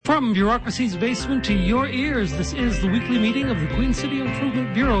From bureaucracy's basement to your ears, this is the weekly meeting of the Queen City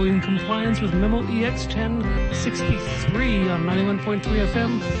Improvement Bureau in compliance with Memo EX 1063 on 91.3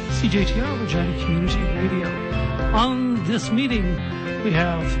 FM, CJTR, Regina Community Radio. On this meeting, we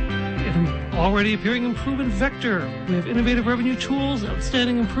have an already appearing improvement vector. We have innovative revenue tools,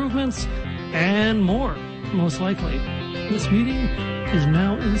 outstanding improvements, and more, most likely. This meeting is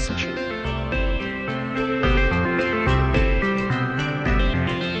now in session.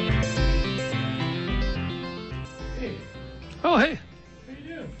 Oh, hey. How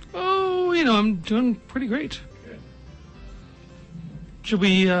you doing? Oh, I'm doing pretty great. Good. Should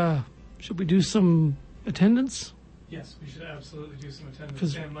we do some attendance? Yes, we should absolutely do some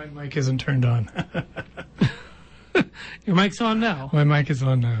attendance. And my mic isn't turned on. Your mic's on now. My mic is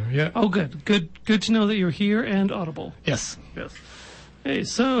on now, yeah. Oh, good. Good to know that you're here and audible. Yes. Yes. Hey,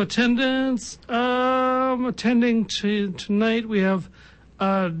 so attendance. Attending tonight we have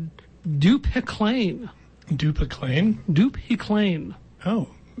Dupe Hicklane. Dupliclane? Dupe Hicklane. Oh,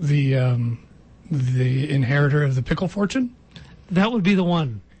 the inheritor of the pickle fortune? That would be the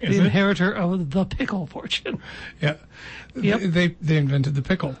one. Is the it? inheritor of the pickle fortune. Yeah. Yep. They invented the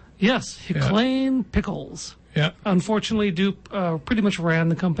pickle. Yes, Hicklane Pickles. Yeah. Unfortunately, Dupe pretty much ran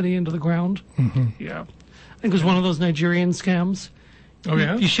the company into the ground. Mm-hmm. Yeah. I think it was one of those Nigerian scams. Oh,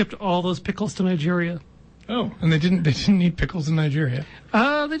 yeah? You shipped all those pickles to Nigeria. Oh, and they didn't need pickles in Nigeria.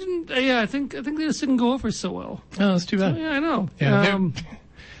 They didn't. Yeah, I think they just didn't go over so well. Oh, that's too bad. Yeah, I know. Yeah,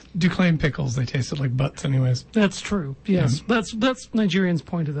 Duclaim pickles, they tasted like butts anyways. That's true. Yes, that's Nigerians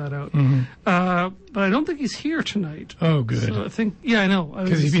pointed that out. Mm-hmm. But I don't think he's here tonight. Oh, good. So I think. Yeah, I know.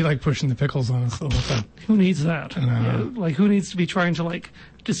 Because he'd be like pushing the pickles on us the whole time. Who needs that? I know. Yeah, like, who needs to be trying to,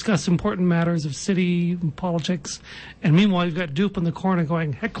 discuss important matters of city and politics? And meanwhile, you've got Dupe in the corner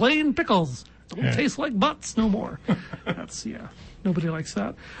going, Hicklane Pickles. Don't taste like butts no more. Nobody likes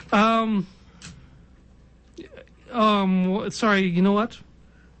that. Sorry, you know what?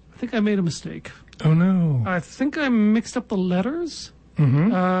 I think I made a mistake. Oh, no. I think I mixed up the letters.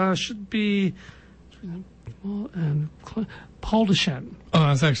 Mm-hmm. Should be Paul Deschamps. Oh,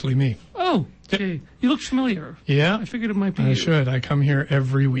 that's actually me. Oh, okay. You look familiar. Yeah? I figured it might be I you. should. I come here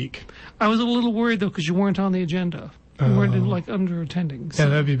every week. I was a little worried, though, because you weren't on the agenda. You weren't, under attending. So. Yeah,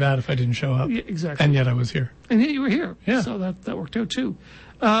 that'd be bad if I didn't show up. Yeah, exactly. And yet I was here. And yet you were here. Yeah. So that worked out, too.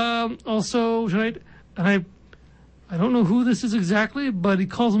 Also, tonight, and I don't know who this is exactly, but he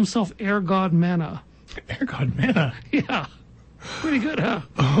calls himself Air God Mana. Air God Mana? Yeah. Pretty good, huh?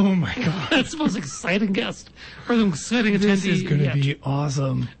 Oh, my God. That's the most exciting guest. Or the most exciting attendee. This is going to yet. be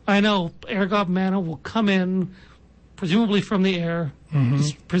awesome. I know. Air God Mana will come in, presumably from the air,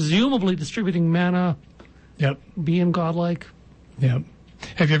 presumably distributing mana, Yep. being godlike. Yep.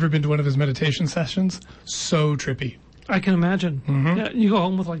 Have you ever been to one of his meditation sessions? So trippy. I can imagine. Mm-hmm. Yeah, you go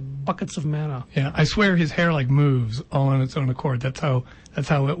home with buckets of mana. Yeah, I swear his hair moves all on its own accord. That's how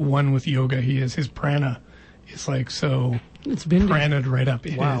at one with yoga he is. His prana is so It's been pranaed right up.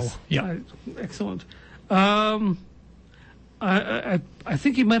 It wow. is. Yeah. Excellent. I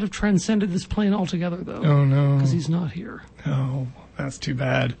think he might have transcended this plane altogether, though. Oh no. Because he's not here. Oh, that's too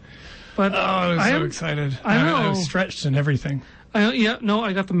bad. But I was so excited. I know. I was stretched and everything. I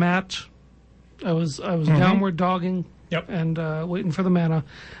got the mat. I was downward dogging. Yep. And waiting for the mana.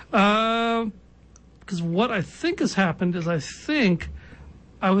 Because what I think has happened is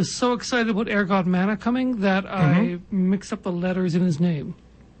I was so excited about Air God Mana coming that I mixed up the letters in his name.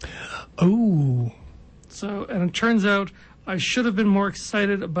 Oh. So, and it turns out I should have been more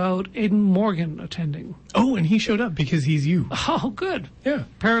excited about Aidan Morgan attending. Oh, and he showed up because he's you. Oh, good. Yeah.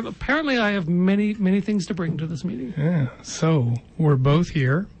 Apparently I have many, many things to bring to this meeting. Yeah. So we're both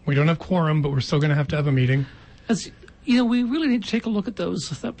here. We don't have quorum, but we're still going to have a meeting. As we really need to take a look at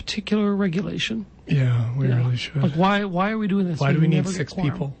that particular regulation. Yeah, we really should. Why are we doing this? Why do we need 6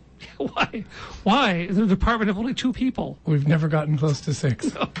 people? Why? The department of only 2 people. We've never gotten close to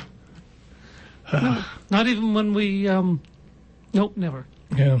 6. No, not even when we. Nope, never.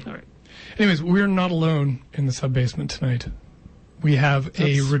 Yeah. All right. Anyways, we're not alone in the sub-basement tonight. We have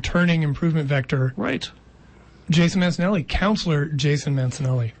a returning improvement vector. Right. Jason Mancinelli, Counselor Jason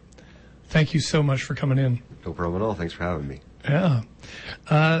Mancinelli. Thank you so much for coming in. No problem at all. Thanks for having me. Yeah.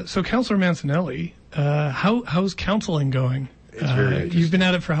 So, Counselor Mancinelli, how's counseling going? It's very interesting. You've been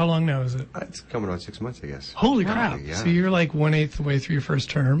at it for how long now, is it? It's coming on 6 months, I guess. Holy crap. Yeah. So you're 1/8 the way through your first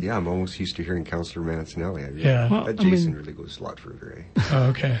term? Yeah, I'm almost used to hearing Counselor Mancinelli. Yeah. Well, That Jason really goes a lot further, eh? Oh,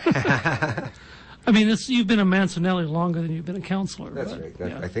 okay. I mean, you've been a Mancinelli longer than you've been a counselor. That's but, right.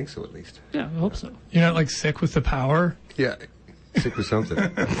 Yeah. I think so, at least. Yeah, I hope so. You're not sick with the power? Yeah. Sick with something.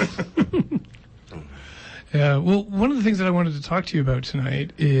 Yeah. Well, one of the things that I wanted to talk to you about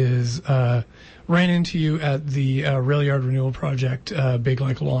tonight is ran into you at the Rail Yard Renewal Project Big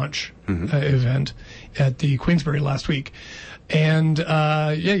Like launch event at the Queensbury last week, and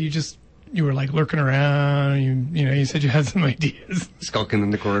you were like lurking around. You said you had some ideas. Skulking in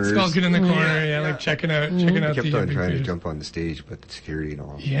the corners. Like checking out I the kept on trying to features. jump on the stage, but the security and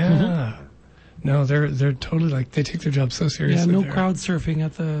all. Yeah. No, they're totally like, they take their job so seriously. Yeah, no there. crowd surfing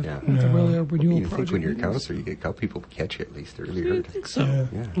at the Rail Yard Renewal You Project. think when you're a counselor, you get a couple people catch you at least. They're really I hurt. think so.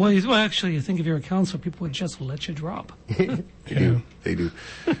 Yeah. Well, actually, I think if you're a counselor, people would just let you drop. They do. They do.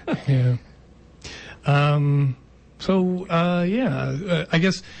 Yeah. I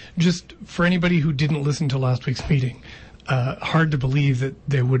guess just for anybody who didn't listen to last week's meeting, hard to believe that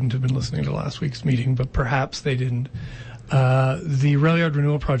they wouldn't have been listening to last week's meeting, but perhaps they didn't. The Rail Yard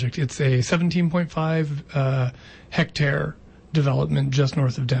Renewal Project, it's a 17.5 hectare development just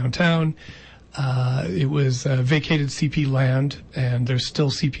north of downtown. It was vacated CP land, and there's still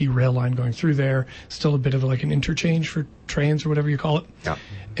CP rail line going through there. Still a bit of like an interchange for trains or whatever you call it. Yeah.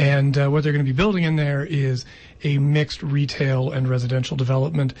 And what they're going to be building in there is a mixed retail and residential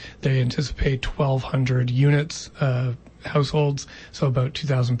development. They anticipate 1,200 units, households, so about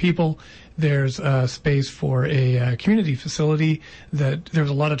 2,000 people. There's space for a community facility that there's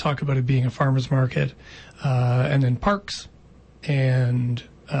a lot of talk about it being a farmer's market, and then parks and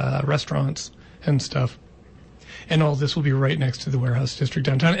restaurants and stuff. And all this will be right next to the warehouse district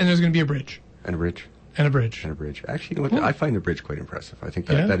downtown. And there's going to be a bridge. And a bridge. And a bridge. And a bridge. Actually, you know what? I find the bridge quite impressive. I think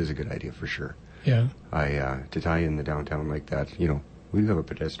that is a good idea for sure. Yeah. To tie in the downtown like that, we have a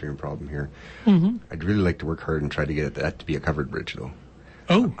pedestrian problem here. Mm-hmm. I'd really like to work hard and try to get that to be a covered bridge, though.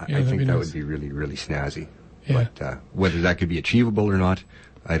 Oh, I think that would be really, really snazzy. Yeah. But whether that could be achievable or not,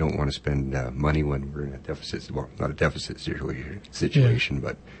 I don't want to spend money when we're in a deficit. Well, not a deficit situation,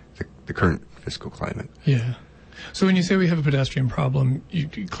 but the current fiscal climate. Yeah. So when you say we have a pedestrian problem, you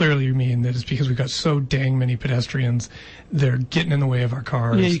clearly mean that it's because we've got so dang many pedestrians, they're getting in the way of our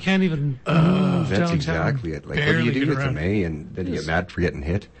cars. Yeah, you can't even move That's downtown. exactly it. Like, what do Barely you do get with around. them, eh? And then you get mad for getting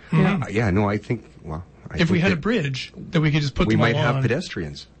hit. Yeah. I think, If we had a bridge that we could just put we them might all have on.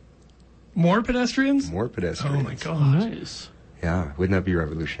 pedestrians. More pedestrians? More Oh pedestrians. my god. Nice. Yeah, wouldn't that be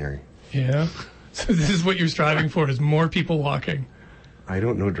revolutionary? Yeah. So this is what you're striving for, is more people walking. I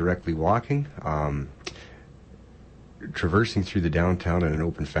don't know directly walking. Traversing through the downtown in an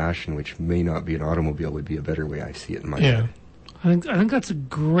open fashion, which may not be an automobile, would be a better way I see it in my Yeah. head. I think that's a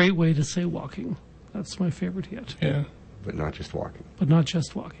great way to say walking. That's my favorite yet. Yeah. But not just walking. But not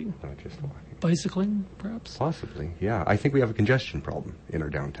just walking. Not just walking. Bicycling, perhaps? Possibly, yeah. I think we have a congestion problem in our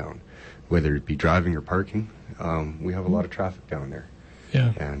downtown. Whether it be driving or parking, we have a lot of traffic down there.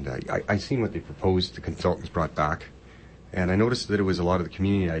 Yeah. And I seen what they proposed, the consultants brought back, and I noticed that it was a lot of the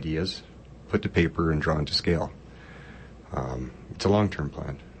community ideas put to paper and drawn to scale. It's a long-term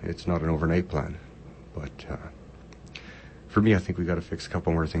plan. It's not an overnight plan. But for me, I think we've got to fix a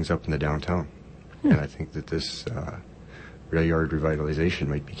couple more things up in the downtown. And I think that this rail yard revitalization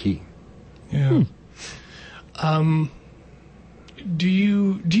might be key. Yeah. Do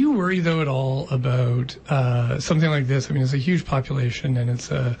you worry though at all about something like this? I mean, it's a huge population, and it's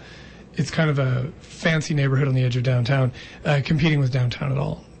kind of a fancy neighborhood on the edge of downtown. Competing with downtown at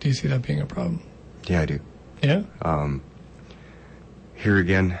all? Do you see that being a problem? Yeah, I do. Yeah. Here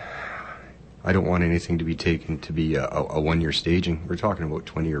again, I don't want anything to be taken to be a one-year staging. We're talking about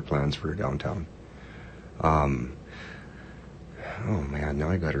 20-year plans for a downtown. Oh man,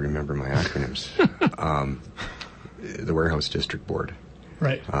 now I got to remember my acronyms. The Warehouse District Board.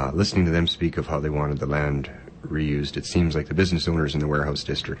 Right. Listening to them speak of how they wanted the land reused, it seems like the business owners in the Warehouse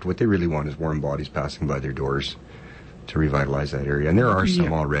District, what they really want is warm bodies passing by their doors to revitalize that area. And there are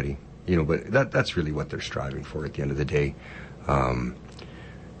some already, but that's really what they're striving for at the end of the day.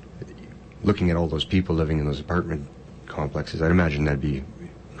 Looking at all those people living in those apartment complexes, I'd imagine that'd be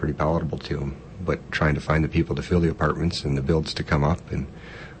pretty palatable to them. But trying to find the people to fill the apartments and the builds to come up, and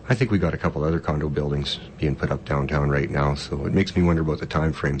I think we got a couple other condo buildings being put up downtown right now, so it makes me wonder about the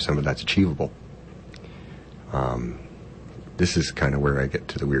time frame some of that's achievable. This is kind of where I get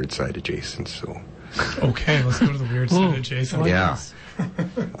to the weird side of Jason, so... Okay, let's go to the weird side of Jason. Yeah.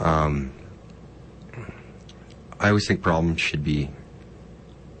 I always think problems should be...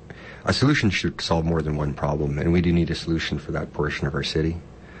 A solution should solve more than one problem, and we do need a solution for that portion of our city.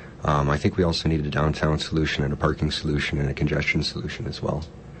 I think we also need a downtown solution and a parking solution and a congestion solution as well.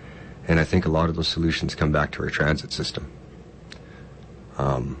 And I think a lot of those solutions come back to our transit system.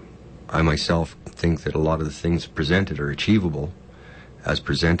 I myself think that a lot of the things presented are achievable as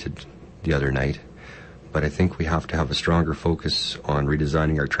presented the other night, but I think we have to have a stronger focus on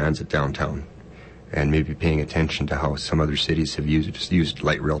redesigning our transit downtown and maybe paying attention to how some other cities have used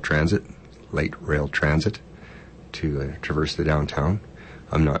light rail transit to traverse the downtown.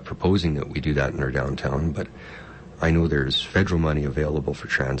 I'm not proposing that we do that in our downtown, but I know there's federal money available for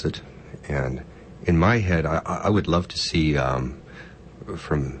transit, and in my head, I would love to see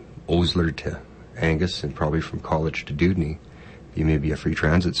from Osler to Angus and probably from College to Dewdney be maybe a free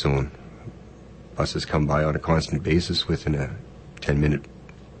transit zone. Buses come by on a constant basis within a 10-minute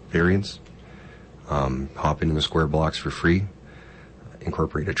variance. Hop into the square blocks for free.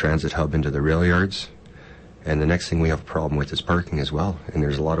 Incorporate a transit hub into the rail yards. And the next thing we have a problem with is parking as well. And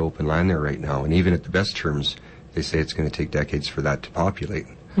there's a lot of open land there right now. And even at the best terms, they say it's going to take decades for that to populate.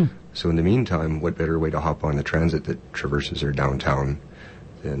 So in the meantime, what better way to hop on the transit that traverses our downtown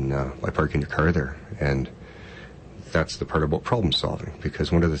than by parking your car there? And that's the part about problem solving, because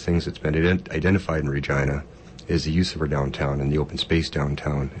one of the things that's been identified in Regina is the use of our downtown and the open space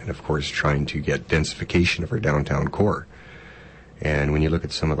downtown, and of course trying to get densification of our downtown core. And when you look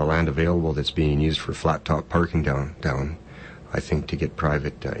at some of the land available that's being used for flat top parking down, I think to get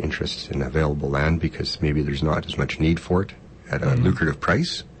private interest in available land, because maybe there's not as much need for it at a lucrative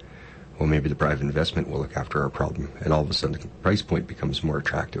price, well, maybe the private investment will look after our problem, and all of a sudden the price point becomes more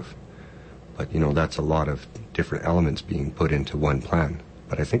attractive. But, that's a lot of different elements being put into one plan.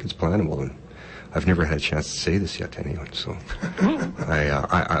 But I think it's plannable, and I've never had a chance to say this yet to anyone, so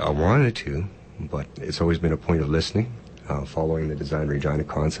I wanted to, but it's always been a point of listening, following the Design Regina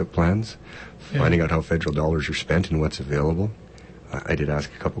concept plans, finding out how federal dollars are spent and what's available. I did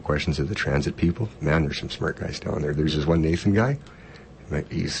ask a couple questions of the transit people. Man, there's some smart guys down there. There's this one Nathan guy.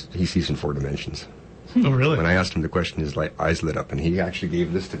 He sees in 4 dimensions. Oh, really? When I asked him the question, his eyes lit up, and he actually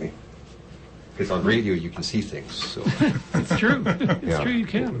gave this to me. Because on radio, you can see things. So. It's true. It's true, you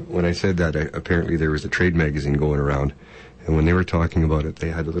can. When I said that, apparently there was a trade magazine going around, and when they were talking about it, they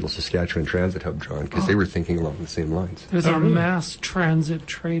had a little Saskatchewan Transit Hub drawn, because they were thinking along the same lines. There's a mass transit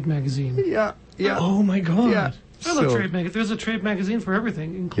trade magazine. Yeah. Oh, my God. Yeah. I love trade magazine. There's a trade magazine for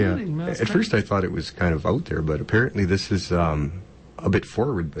everything, including mass transit. At first I thought it was kind of out there, but apparently this is a bit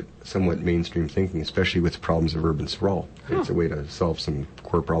forward, but somewhat mainstream thinking, especially with the problems of urban sprawl. It's a way to solve some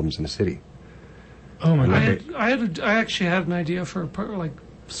core problems in the city. Oh, my God. I actually had an idea for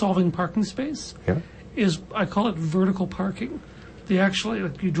solving parking space. Yeah. I call it vertical parking. They actually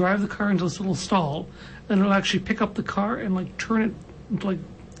you drive the car into this little stall, and it'll actually pick up the car and turn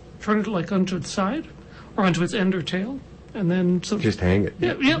it onto its side or onto its end or tail, and then just hang it.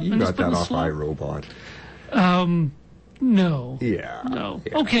 Yeah, you got that off iRobot. No. Yeah. No.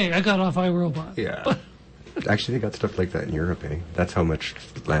 Yeah. Okay, I got off iRobot. Yeah. Actually, they got stuff like that in Europe, eh? That's how much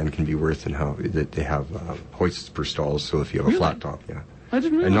land can be worth, and how that they have hoists per stalls. So if you have a flat top, I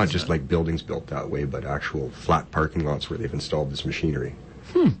didn't realize and not just that. like buildings built that way, but actual flat parking lots where they've installed this machinery.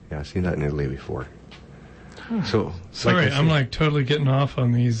 Yeah, I've seen that in Italy before. So sorry, I'm totally getting off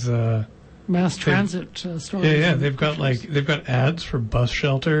on these. Mass transit stories. Yeah. They've got ads for bus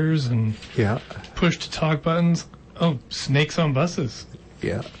shelters and push to talk buttons. Oh, snakes on buses.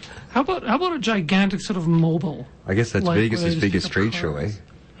 Yeah. How about a gigantic sort of mobile? I guess that's Vegas' biggest trade show, eh?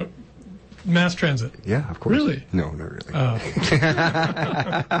 Mass transit. Yeah, of course. Really? No, not really.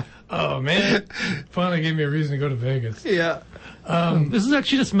 Oh. Oh, man. Finally gave me a reason to go to Vegas. Yeah. This is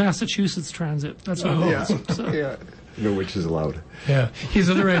actually just Massachusetts Transit. That's what it is. So. Yeah. No witches allowed. Yeah. His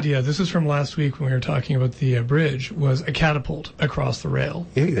other idea, this is from last week when we were talking about the bridge, was a catapult across the rail.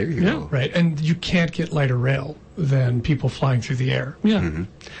 Yeah, there you go. Right. And you can't get lighter rail than people flying through the air. Yeah. Mm-hmm.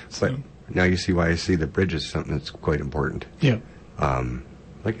 So. But now you see why I see the bridge as something that's quite important. Yeah.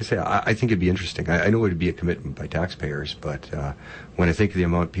 Like I say, I think it'd be interesting. I know it'd be a commitment by taxpayers, but when I think of the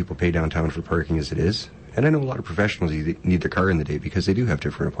amount people pay downtown for parking as it is, and I know a lot of professionals need their car in the day because they do have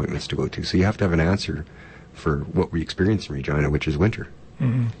different appointments to go to, so you have to have an answer for what we experience in Regina, which is winter.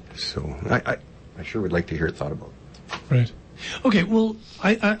 Mm-hmm. So I sure would like to hear it thought about. Right. Okay. Well,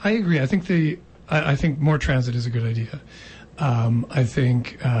 I agree. I think more transit is a good idea. I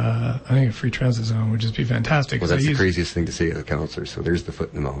think a free transit zone would just be fantastic. Well, that's the craziest thing to say to a councillor. So there's the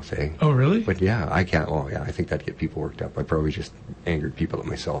foot in the mouth, eh? Oh, really? But yeah, I can't. Oh, yeah, I think that'd get people worked up. I probably just angered people at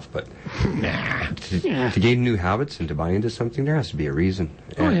myself. But to gain new habits and to buy into something, there has to be a reason.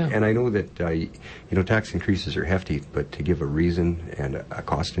 And, and I know that tax increases are hefty, but to give a reason and a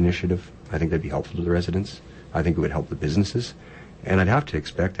cost initiative, I think that'd be helpful to the residents. I think it would help the businesses, and I'd have to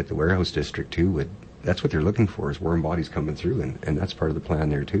expect that the warehouse district too would. That's what they're looking for, is warm bodies coming through, and that's part of the plan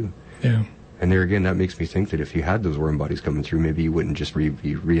there too. Yeah. And there again, that makes me think that if you had those warm bodies coming through, maybe you wouldn't just be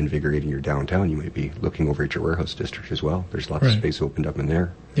reinvigorating your downtown. You might be looking over at your warehouse district as well. There's lots of space opened up in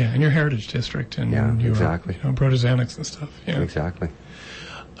there. Yeah, and your heritage district and exactly. Brothers Annex and stuff. Yeah, exactly.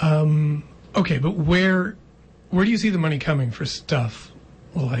 Okay, but where do you see the money coming for stuff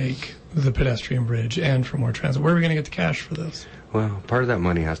like the pedestrian bridge and for more transit? Where are we going to get the cash for this? Well, part of that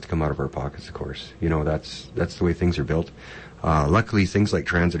money has to come out of our pockets, of course. You know, that's the way things are built. Luckily, things like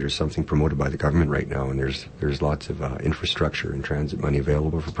transit are something promoted by the government right now, and there's lots of infrastructure and transit money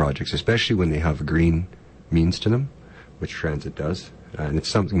available for projects, especially when they have a green means to them, which transit does. And it's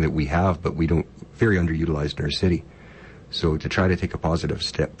something that we have, but we don't, very underutilized in our city. So to try to take a positive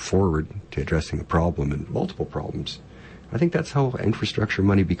step forward to addressing a problem and multiple problems, I think that's how infrastructure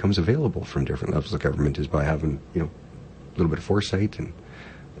money becomes available from different levels of government, is by having, you know, a little bit of foresight and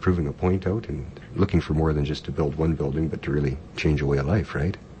proving a point out and looking for more than just to build one building, but to really change a way of life,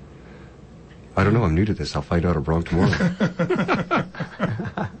 right? I don't know. I'm new to this. I'll find out wrong tomorrow.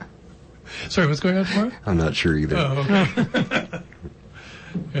 Sorry, what's going on tomorrow? I'm not sure either. Oh, okay.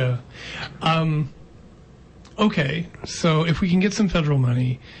 Yeah. Okay, so if we can get some federal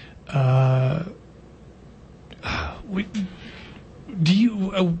money, what do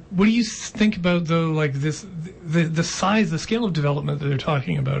you think about, though, like this, the size, the scale of development that they're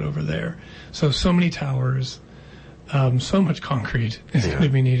talking about over there? So many towers, so much concrete is going to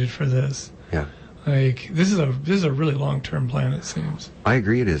be needed for this. Yeah. Like, this is a really long-term plan, it seems. I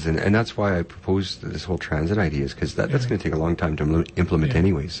agree it is, and that's why I proposed this whole transit idea, is because that's going to take a long time to implement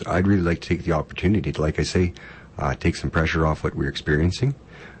anyways. I'd really like to take the opportunity to, like I say, take some pressure off what we're experiencing,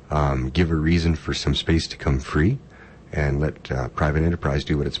 give a reason for some space to come free, and let private enterprise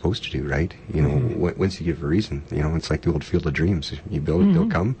do what it's supposed to do, right? You know, once you give a reason, you know, it's like the old Field of Dreams. You build it, they'll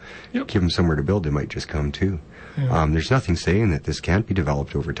come. Yep. Give them somewhere to build, they might just come too. Yeah. There's nothing saying that this can't be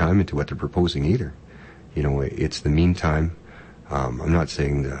developed over time into what they're proposing either. You know, it's the meantime. I'm not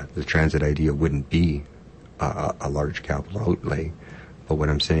saying the transit idea wouldn't be a large capital outlay, but what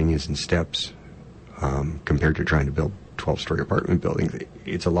I'm saying is in steps, compared to trying to build 12-story apartment buildings,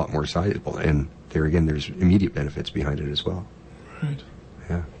 it's a lot more sizable. And there again, there's immediate benefits behind it as well. Right.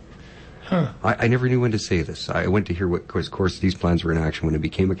 Yeah. Huh. I never knew when to say this. I went to hear what, of course, these plans were in action when I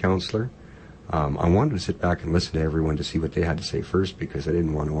became a councillor. I wanted to sit back and listen to everyone to see what they had to say first, because I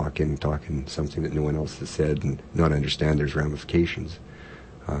didn't want to walk in talking something that no one else has said and not understand there's ramifications.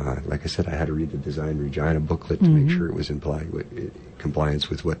 Like I said, I had to read the Design Regina booklet to make sure it was in compliance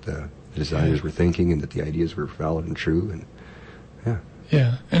with what the designers were thinking, and that the ideas were valid and true. And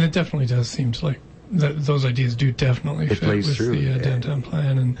yeah, and it definitely does seem like that those ideas do definitely fit with the downtown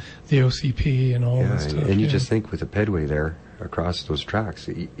plan and the OCP and all that stuff. And you just think with the pedway there across those tracks,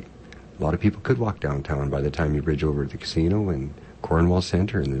 a lot of people could walk downtown by the time you bridge over to the casino and Cornwall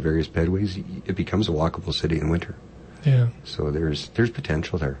Centre and the various pedways. It becomes a walkable city in winter. Yeah. So there's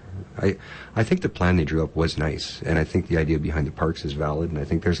potential there. I think the plan they drew up was nice, and I think the idea behind the parks is valid, and I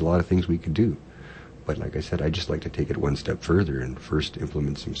think there's a lot of things we could do. But like I said, I'd just like to take it one step further and first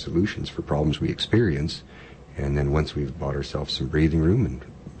implement some solutions for problems we experience, and then once we've bought ourselves some breathing room and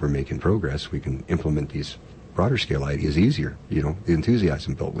we're making progress, we can implement these broader scale ideas easier. You know, the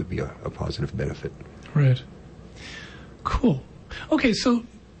enthusiasm built would be a positive benefit. Right. Cool. Okay, so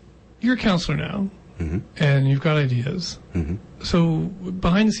you're a councillor now, and you've got ideas. So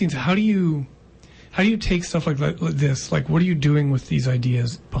behind the scenes, how do you take stuff like this? Like, what are you doing with these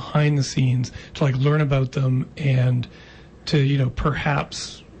ideas behind the scenes to, like, learn about them and to, you know,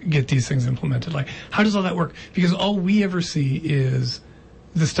 perhaps get these things implemented? Like, how does all that work? Because all we ever see is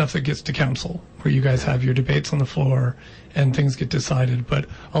the stuff that gets to council, where you guys have your debates on the floor and things get decided. But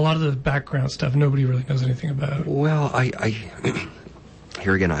a lot of the background stuff, nobody really knows anything about. Well, I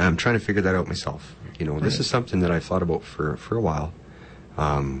here again, I'm trying to figure that out myself. You know, this is something that I've thought about for a while.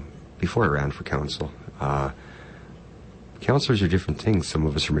 Before I ran for council. Councillors are different things. Some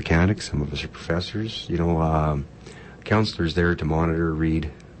of us are mechanics, some of us are professors. You know, councillors there to monitor, read,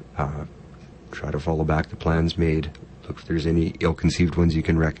 try to follow back the plans made, look if there's any ill-conceived ones you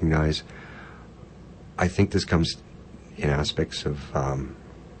can recognize. I think this comes in aspects of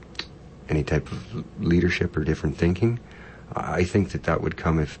any type of leadership or different thinking. I think that would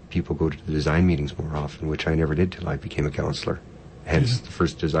come if people go to the design meetings more often, which I never did till I became a councillor. Hence, the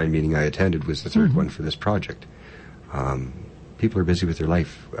first design meeting I attended was the third one for this project. People are busy with their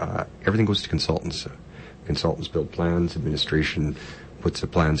life. Everything goes to consultants. Consultants build plans, administration puts the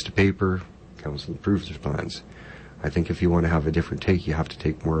plans to paper, council approves the plans. I think if you want to have a different take, you have to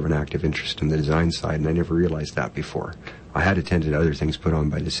take more of an active interest in the design side, and I never realized that before. I had attended other things put on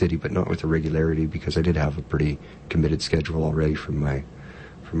by the city, but not with the regularity, because I did have a pretty committed schedule already from my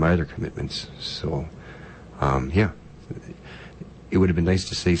other commitments. So, it would have been nice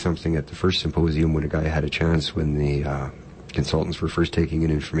to say something at the first symposium when a guy had a chance, when the consultants were first taking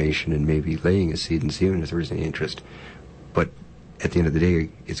in information and maybe laying a seed and seeing if there was any interest. But at the end of the day,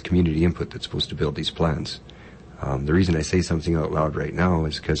 it's community input that's supposed to build these plans. The reason I say something out loud right now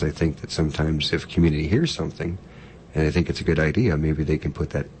is because I think that sometimes if community hears something and they think it's a good idea, maybe they can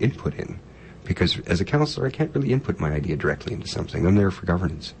put that input in. Because as a councillor, I can't really input my idea directly into something. I'm there for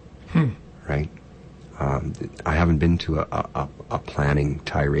governance, right? I haven't been to a planning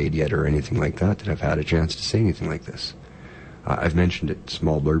tirade yet or anything like that I've had a chance to say anything like this. I've mentioned it,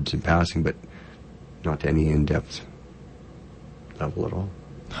 small blurbs in passing, but not to any in-depth level at all.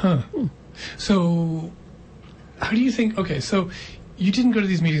 Huh. So, how do you think, okay, so you didn't go to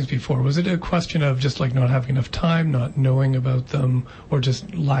these meetings before. Was it a question of just like not having enough time, not knowing about them, or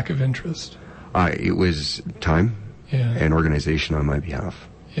just lack of interest? It was time and organization on my behalf.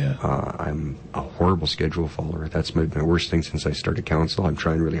 Yeah. I'm a horrible schedule follower. That's my worst thing since I started council. I'm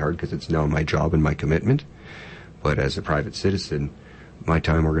trying really hard because it's now my job and my commitment. But as a private citizen, my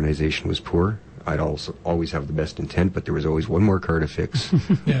time organization was poor. I'd also always have the best intent, but there was always one more car to fix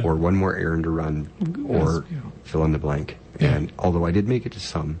or one more errand to run or fill in the blank. Yeah. And although I did make it to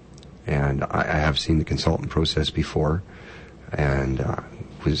some, and I have seen the consultant process before, and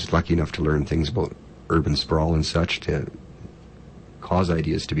was lucky enough to learn things about urban sprawl and such to cause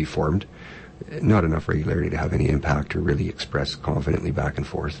ideas to be formed, not enough regularity to have any impact or really express confidently back and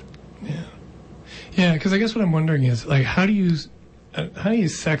forth. Yeah. Yeah, because I guess what I'm wondering is, like, how do you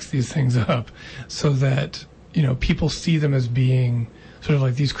sex these things up so that, you know, people see them as being sort of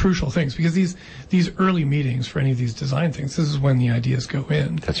like these crucial things? Because these early meetings for any of these design things, this is when the ideas go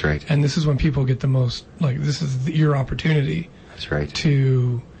in. That's right. And this is when people get the most, like, this is your opportunity. That's right.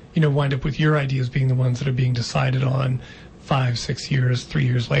 To, you know, wind up with your ideas being the ones that are being decided on 5, 6 years, 3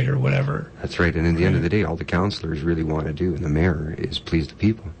 years later, whatever. That's right. And in the end of the day, all the councillors really want to do, and the mayor, is please the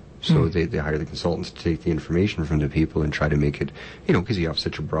people. So they hire the consultants to take the information from the people and try to make it, you know, because you have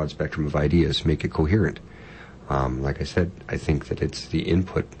such a broad spectrum of ideas, make it coherent. Like I said, I think that it's the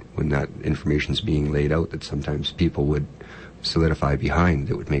input when that information's being laid out that sometimes people would solidify behind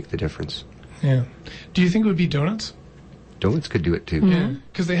that would make the difference. Yeah. Do you think it would be donuts? Donuts could do it too. Yeah,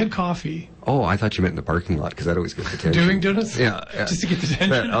 because they had coffee. Oh, I thought you meant in the parking lot, because that always gets attention. Doing donuts? Yeah. Just to get attention?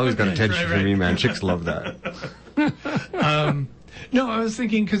 That always got attention from me, man. Chicks love that. No, I was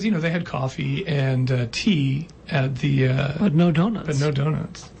thinking, because, you know, they had coffee and tea at the... but no donuts. But no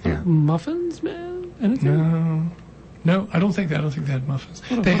donuts. Yeah. Muffins, man? Anything? No, I don't think they had muffins.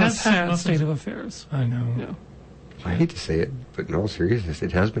 They have sad muffins. State of affairs. I know. Yeah. I hate to say it, but in all seriousness,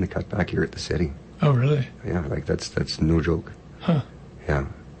 it has been a cutback here at the city. Oh, really? Yeah, like that's no joke. Huh. Yeah,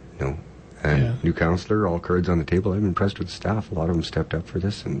 no. And new councillor, all cards on the table. I'm impressed with the staff. A lot of them stepped up for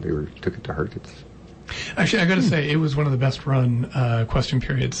this, and they took it to heart. Actually, I got to say, it was one of the best run question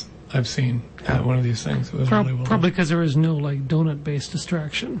periods I've seen at one of these things. It was really well probably because there was no like donut-based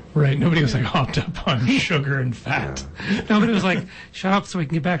distraction. Right. Nobody was like hopped up on sugar and fat. Yeah. Nobody was like, shut up so we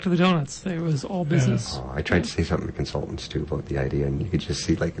can get back to the donuts. It was all business. Oh, I tried to say something to consultants too about the idea, and you could just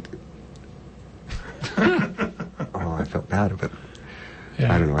see like, I felt bad about it.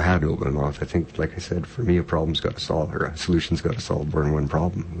 Yeah. I don't know. I had to open them off. I think, like I said, for me, a problem's got to solve, or a solution's got to solve more than one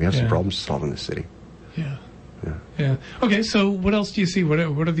problem. We have some problems to solve in this city. Yeah. Okay, so what else do you see? What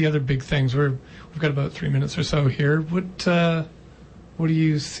are the other big things? We've got about 3 minutes or so here. What are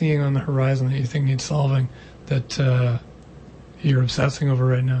you seeing on the horizon that you think needs solving, that you're obsessing over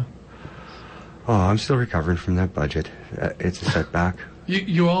right now? Oh, I'm still recovering from that budget. It's a setback.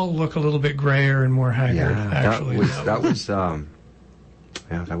 You all look a little bit grayer and more haggard, actually. That was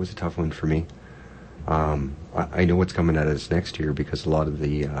a tough one for me. I know what's coming at us next year because a lot of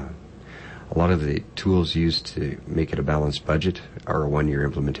the tools used to make it a balanced budget are a 1-year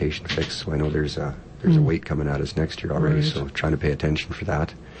implementation fix. So I know there's a weight coming at us next year already. Right. So trying to pay attention for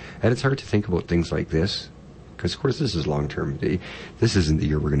that. And it's hard to think about things like this because, of course, this is long term. This isn't the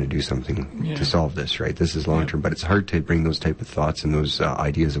year we're going to do something to solve this, right? This is long term, but it's hard to bring those type of thoughts and those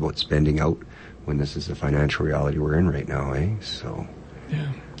ideas about spending out when this is the financial reality we're in right now, eh? So,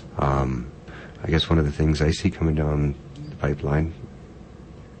 I guess one of the things I see coming down the pipeline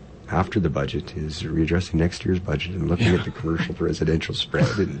after the budget is readdressing next year's budget and looking at the commercial to residential spread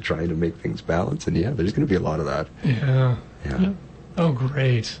and trying to make things balance. And there's going to be a lot of that. Yeah. Oh,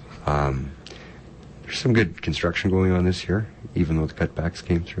 great. There's some good construction going on this year, even though the cutbacks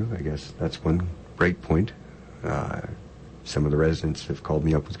came through. I guess that's one bright point. Some of the residents have called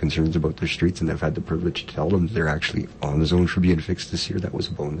me up with concerns about their streets, and I've had the privilege to tell them they're actually on the zone for being fixed this year. That was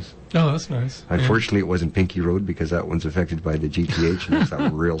a bonus. Oh, that's nice. Unfortunately, it wasn't Pinky Road because that one's affected by the GTH, and that's a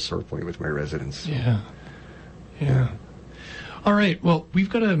real sore point with my residents. Yeah. All right. Well,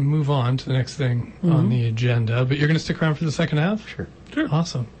 we've got to move on to the next thing on the agenda, but you're going to stick around for the second half? Sure.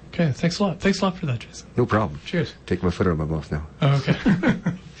 Awesome. Okay, thanks a lot. Thanks a lot for that, Jason. No problem. Cheers. Take my foot out of my mouth now. Oh, okay.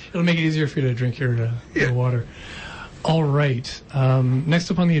 It'll make it easier for you to drink your water. All right.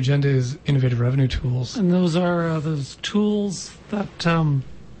 Next up on the agenda is innovative revenue tools. And those are those tools that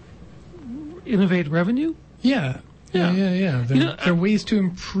innovate revenue? Yeah. They're ways to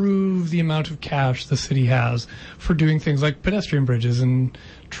improve the amount of cash the city has for doing things like pedestrian bridges and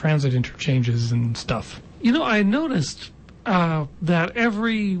transit interchanges and stuff. I noticed that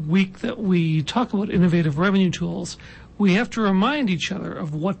every week that we talk about innovative revenue tools, we have to remind each other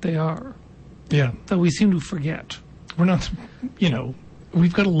of what they are. Yeah. That we seem to forget. We're not,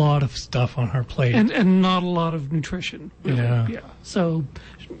 we've got a lot of stuff on our plate. And not a lot of nutrition. Really. Yeah. So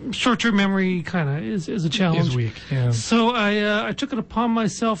short-term memory kind of is a challenge. Is weak, yeah. So I took it upon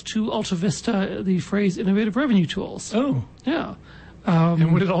myself to Alta Vista the phrase innovative revenue tools. Oh. Yeah.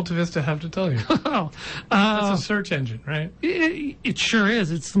 And what did Alta Vista have to tell you? Well, that's a search engine, right? It sure is.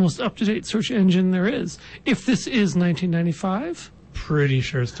 It's the most up-to-date search engine there is. If this is 1995... Pretty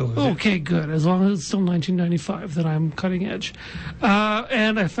sure it still is. Okay, good. As long as it's still 1995, then I'm cutting edge.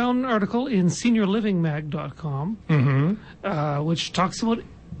 And I found an article in seniorlivingmag.com, which talks about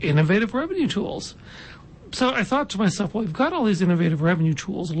innovative revenue tools. So I thought to myself, well, we've got all these innovative revenue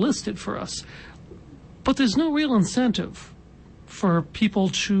tools listed for us, but there's no real incentive for people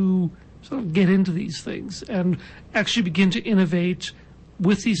to sort of get into these things and actually begin to innovate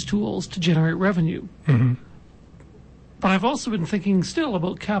with these tools to generate revenue. Mm-hmm. But I've also been thinking still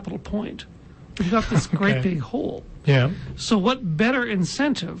about Capital Point. We've got this great big hole. Yeah. So what better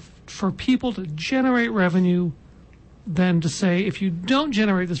incentive for people to generate revenue than to say, if you don't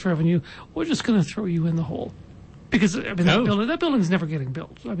generate this revenue, we're just going to throw you in the hole? Because that building's never getting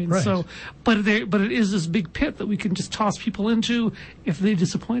built. Right. But it is this big pit that we can just toss people into if they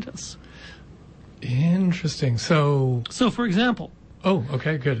disappoint us. Interesting. So for example. Oh,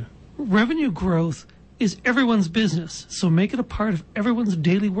 okay, good. Revenue growth is everyone's business, so make it a part of everyone's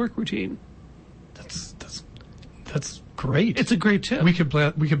daily work routine. That's great. It's a great tip. We could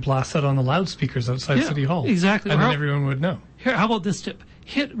blast that on the loudspeakers outside City Hall. Exactly. And then everyone would know. Here, how about this tip?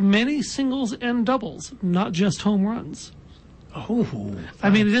 Hit many singles and doubles, not just home runs. Oh.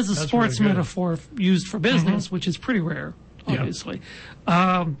 It is a sports really metaphor used for business, which is pretty rare, obviously.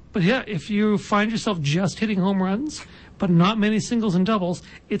 Yeah. But yeah, if you find yourself just hitting home runs, but not many singles and doubles,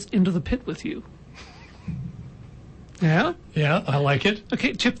 it's into the pit with you. Yeah? Yeah, I like it.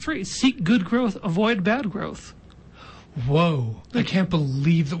 Okay, tip 3. Seek good growth, avoid bad growth. Whoa. I can't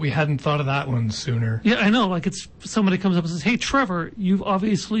believe that we hadn't thought of that one sooner. Yeah, I know. It's somebody comes up and says, hey, Trevor, you've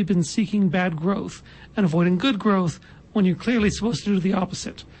obviously been seeking bad growth and avoiding good growth when you're clearly supposed to do the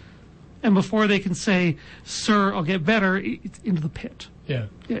opposite. And before they can say, sir, I'll get better, it's into the pit. Yeah.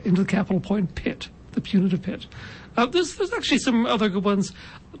 Yeah, into the Capital Point pit, the punitive pit. There's actually some other good ones.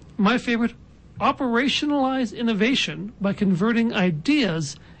 My favorite, operationalize innovation by converting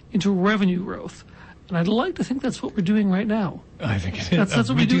ideas into revenue growth. And I'd like to think that's what we're doing right now. I think it is. That's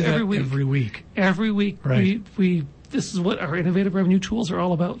what we do every week. Every week. Right. This is what our innovative revenue tools are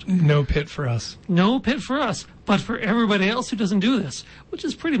all about. No pit for us. No pit for us, but for everybody else who doesn't do this, which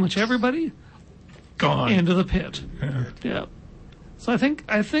is pretty much everybody, gone into the pit. Yeah. So I think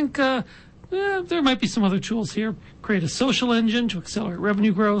there might be some other tools here. Create a social engine to accelerate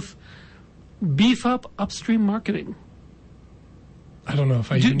revenue growth. Beef up upstream marketing. I don't know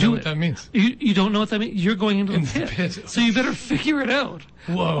if I even know what that means. You don't know what that means? You're going into the pit. pit. So you better figure it out.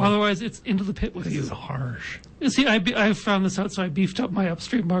 Whoa. Otherwise, it's into the pit with you. This is harsh. You see, I found this out, so I beefed up my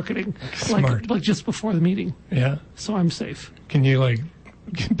upstream marketing Smart. like just before the meeting. Yeah. So I'm safe. Can you,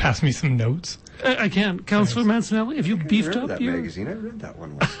 pass me some notes? I can. Councillor Mancinelli, have you beefed up that your... magazine? I read that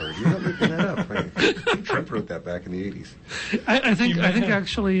one once. You're not making that up. Right? Trump wrote that back in the 80s. I think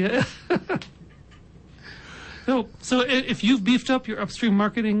actually... No, so if you've beefed up your upstream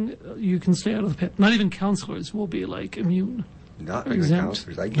marketing, you can stay out of the pit. Not even councillors will be immune. Not even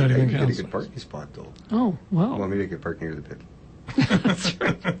councillors. I get a good parking spot though. Oh, wow. Well, maybe I could park near the pit. That's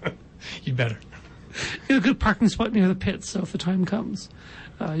right. You better. You have a good parking spot near the pit, so if the time comes,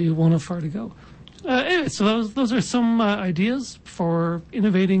 you won't have far to go. Anyway, so those are some ideas for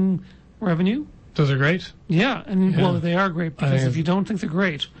innovating revenue. Those are great. Yeah, well, they are great because if you don't think they're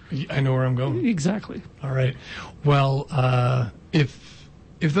great, I know where I'm going. Exactly. All right. Well, if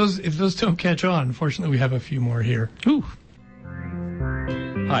those don't catch on, unfortunately, we have a few more here. Ooh.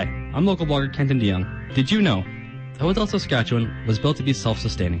 Hi, I'm local blogger Kenton DeYoung. Did you know the Hotel Saskatchewan was built to be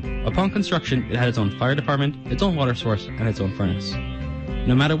self-sustaining? Upon construction, it had its own fire department, its own water source, and its own furnace.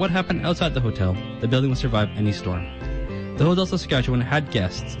 No matter what happened outside the hotel, the building would survive any storm. The Hotel Saskatchewan had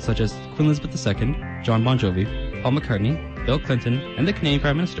guests such as Queen Elizabeth II, John Bon Jovi, Paul McCartney, The Bill Clinton, and the Canadian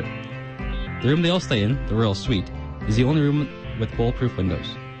Prime Minister. The room they all stay in, the Royal Suite, is the only room with bulletproof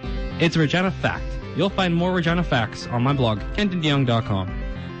windows. It's a Regina fact. You'll find more Regina facts on my blog, KentonDeYoung.com,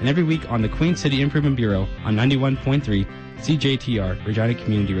 and every week on the Queen City Improvement Bureau on 91.3 CJTR, Regina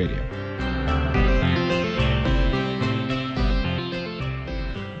Community Radio.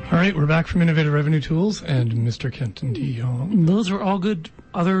 All right, we're back from Innovative Revenue Tools and Mr. Kenton DeYoung. Those are all good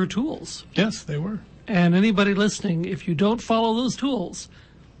other tools. Yes, they were. And anybody listening, if you don't follow those tools,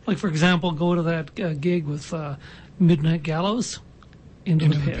 like, for example, go to that gig with Midnight Gallows, Into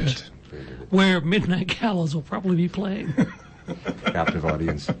the Pit, where Midnight Gallows will probably be playing. Captive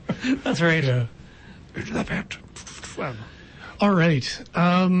audience. That's right. Yeah. Into the Pit. All right.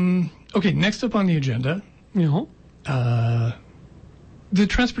 Okay, next up on the agenda, You know? the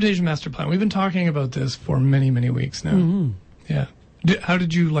Transportation Master Plan. We've been talking about this for many, many weeks now. Mm-hmm. Yeah. How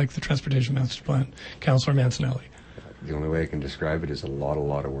did you like the Transportation Master Plan, Councillor Mancinelli? The only way I can describe it is a lot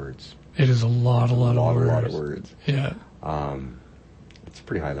of words. It is a lot of words. A lot of words. Yeah. It's a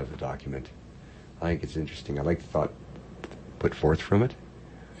pretty high-level document. I think it's interesting. I like the thought put forth from it.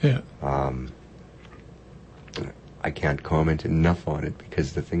 Yeah. I can't comment enough on it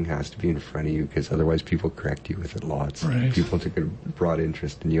because the thing has to be in front of you, because otherwise people correct you with it lots. Right. People took a broad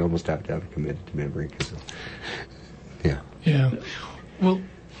interest, and you almost have to have it committed to memory. Yeah. Well,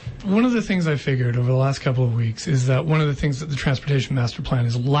 one of the things I figured over the last couple of weeks is that one of the things that the Transportation Master Plan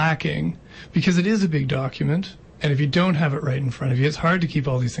is lacking, because it is a big document, and if you don't have it right in front of you, it's hard to keep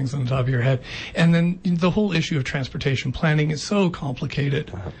all these things on the top of your head. And then the whole issue of transportation planning is so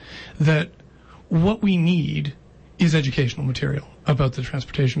complicated that what we need is educational material about the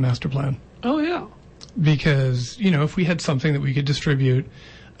Transportation Master Plan. Oh, yeah. Because, if we had something that we could distribute,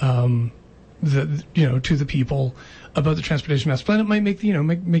 to the people about the Transportation Master Plan, it might make,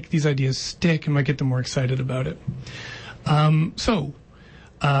 make these ideas stick and might get them more excited about it.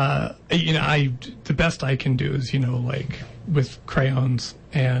 The best I can do is, like with crayons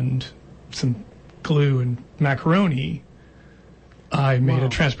and some glue and macaroni, I made a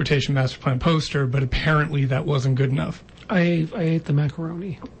Transportation Master Plan poster, but apparently that wasn't good enough. I ate the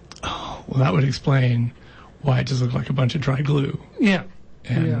macaroni. Oh, well, that would explain why it just looked like a bunch of dry glue. Yeah.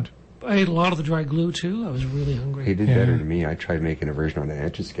 And I ate a lot of the dry glue, too. I was really hungry. He did better than me. I tried making a version on an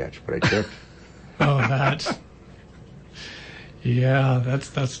Etch-a-Sketch, but I tripped. Oh, that. Yeah,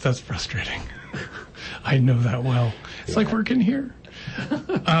 that's frustrating. I know that well. It's like working here.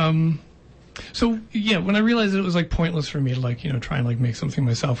 So yeah, when I realized it was like pointless for me to try and make something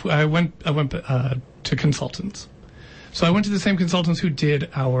myself, I went to consultants. So I went to the same consultants who did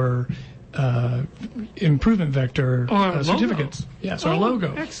our improvement vector certificates. Yeah, so our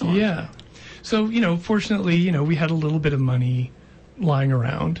logo. Excellent. Yeah. So fortunately, we had a little bit of money lying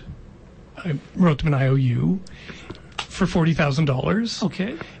around. I wrote them an IOU for $40,000.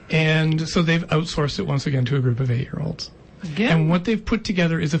 Okay. And so they've outsourced it once again to a group of 8-year-olds. Again? And what they've put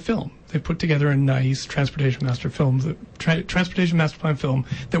together is a film. They've put together a nice Transportation Master Transportation Master Plan film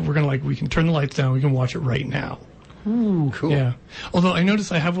that we're gonna we can turn the lights down, we can watch it right now. Ooh. Cool. Yeah. Although I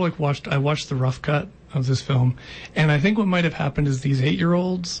noticed I watched the rough cut of this film, and I think what might have happened is these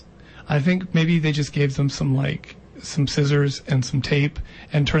 8-year-olds, I think maybe they just gave them some scissors and some tape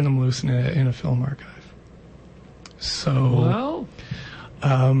and turned them loose in a film archive. So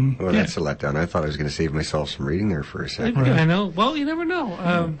That's a letdown. I thought I was going to save myself some reading there for a second. I know. Well, you never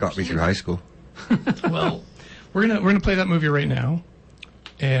know. Got me through high school. Well, we're gonna play that movie right now,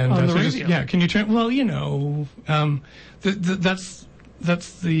 and on the so radio. can you turn? Well,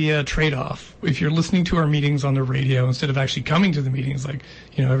 that's the trade-off. If you're listening to our meetings on the radio instead of actually coming to the meetings,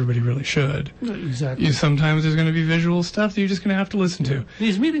 everybody really should. Exactly. Sometimes there's going to be visual stuff that you're just going to have to listen to.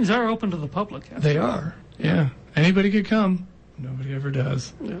 These meetings are open to the public. They are. Yeah. Anybody could come. Nobody ever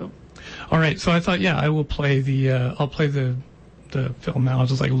does. Yeah. All right. So I thought, I will play I'll play the film now. I'll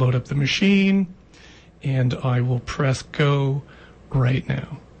just load up the machine, and I will press go right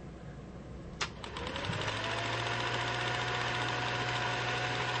now.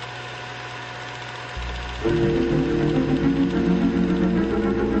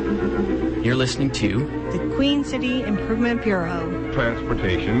 You're listening to the Queen City Improvement Bureau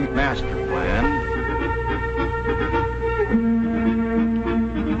Transportation Master Plan.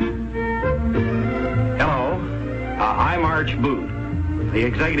 Hello, I'm Arch Booth, the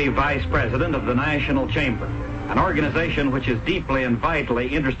Executive Vice President of the National Chamber, an organization which is deeply and vitally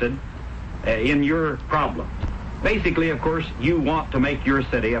interested in your problem. Basically, of course, you want to make your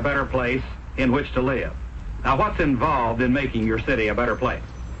city a better place in which to live. Now, what's involved in making your city a better place?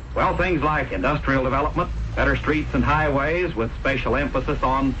 Well, things like industrial development, better streets and highways with special emphasis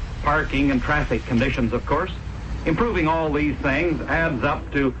on parking and traffic conditions, of course, Improving all these things adds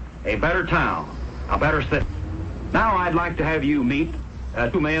up to a better town, a better city. Now I'd like to have you meet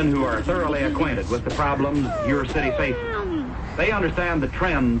two men who are thoroughly acquainted with the problems your city faces. They understand the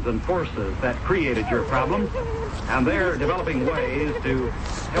trends and forces that created your problems, and they're developing ways to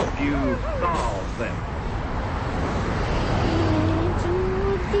help you solve them.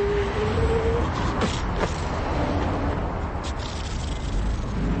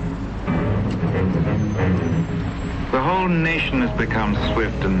 The whole nation has become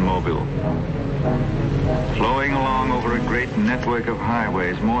swift and mobile, flowing along over a great network of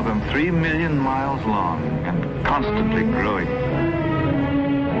highways more than 3 million miles long and constantly growing.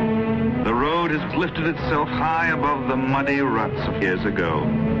 The road has lifted itself high above the muddy ruts of years ago.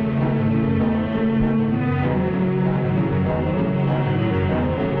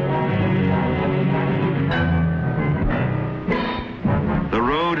 The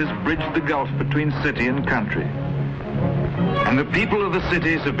road has bridged the gulf between city and country. And the people of the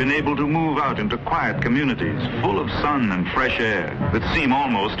cities have been able to move out into quiet communities full of sun and fresh air that seem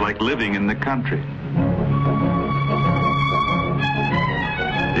almost like living in the country.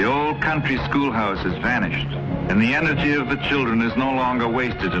 The old country schoolhouse has vanished, and the energy of the children is no longer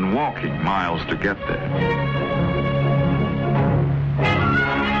wasted in walking miles to get there.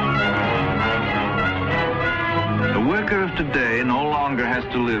 The worker of today no longer has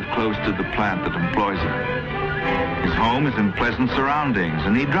to live close to the plant that employs him. His home is in pleasant surroundings,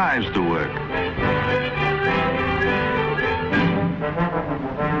 and he drives to work.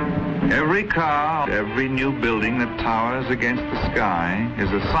 Every car, every new building that towers against the sky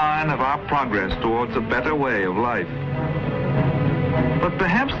is a sign of our progress towards a better way of life. But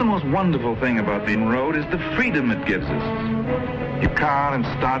perhaps the most wonderful thing about the road is the freedom it gives us. You car and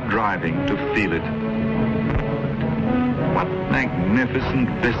start driving to feel it. What magnificent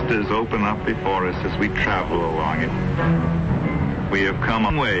vistas open up before us as we travel along it. We have come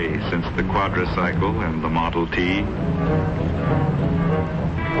a way since the quadricycle and the Model T.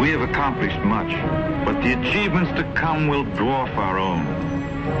 We have accomplished much, but the achievements to come will dwarf our own.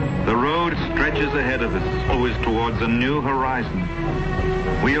 The road stretches ahead of us, always towards a new horizon.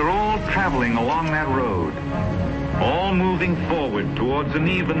 We are all traveling along that road, all moving forward towards an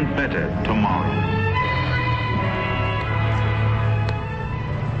even better tomorrow.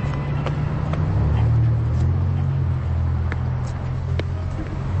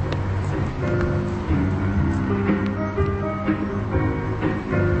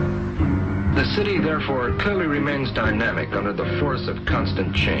 The city, therefore, clearly remains dynamic under the force of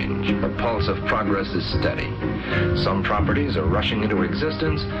constant change. The pulse of progress is steady. Some properties are rushing into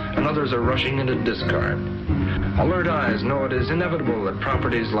existence, and others are rushing into discard. Alert eyes know it is inevitable that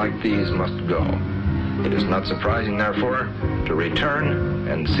properties like these must go. It is not surprising, therefore, to return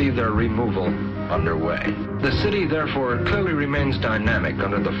and see their removal underway. The city, therefore, clearly remains dynamic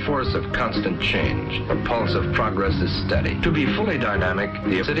under the force of constant change. The pulse of progress is steady. To be fully dynamic,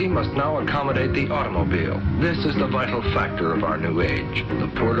 the city must now accommodate the automobile. This is the vital factor of our new age. The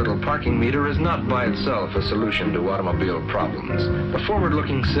poor little parking meter is not by itself a solution to automobile problems. The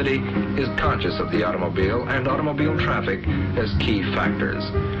forward-looking city is conscious of the automobile and automobile traffic as key factors.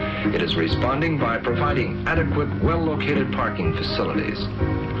 It is responding by providing adequate, well-located parking facilities,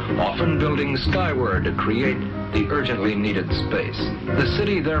 often building skyward to create the urgently needed space. The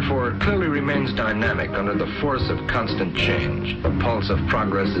city, therefore, clearly remains dynamic under the force of constant change. The pulse of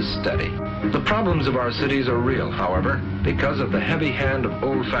progress is steady. The problems of our cities are real, however, because of the heavy hand of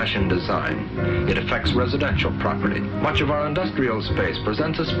old-fashioned design. It affects residential property. Much of our industrial space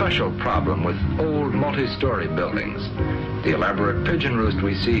presents a special problem with old multi-story buildings. The elaborate pigeon roost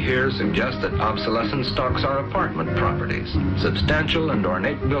we see here suggests that obsolescence stalks our apartment properties. Substantial and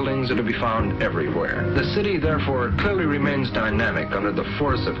ornate buildings are to be found everywhere. The city, therefore, clearly remains dynamic under the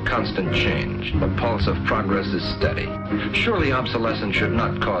force of constant change. The pulse of progress is steady. Surely obsolescence should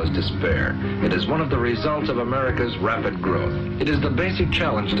not cause despair. It is one of the results of America's rapid growth. It is the basic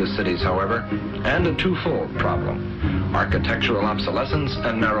challenge to cities, however, and a twofold problem: architectural obsolescence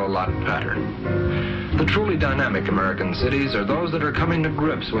and narrow lot pattern. The truly dynamic American cities are those that are coming to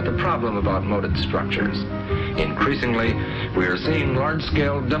grips with the problem of outmoded structures. Increasingly, we are seeing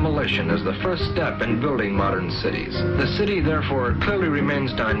large-scale demolition as the first step in building modern cities. The city, therefore, clearly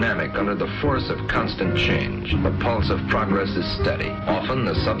remains dynamic under the force of constant change. The pulse of progress is steady. Often,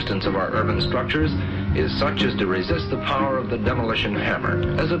 the substance of our urban structures is such as to resist the power of the demolition hammer.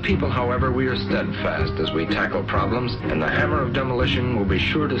 As a people, however, we are steadfast as we tackle problems, and the hammer of demolition will be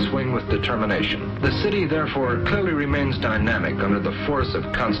sure to swing with determination. The city, therefore, clearly remains dynamic under the force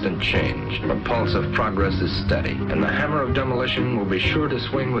of constant change. The pulse of progress is steady, and the hammer of demolition will be sure to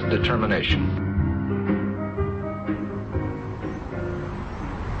swing with determination.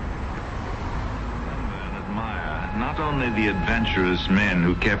 only the adventurous men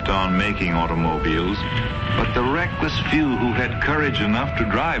who kept on making automobiles, but the reckless few who had courage enough to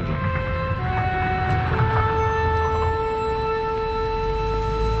drive them.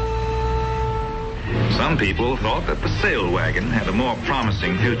 Some people thought that the sail wagon had a more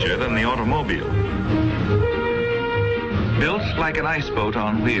promising future than the automobile. Built like an ice boat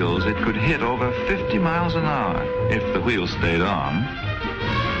on wheels, it could hit over 50 miles an hour if the wheels stayed on.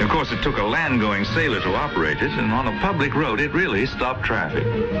 Of course, it took a land-going sailor to operate it, and on a public road, it really stopped traffic.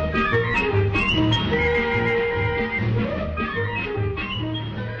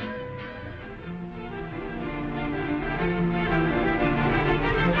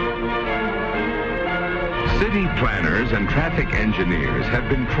 City planners and traffic engineers have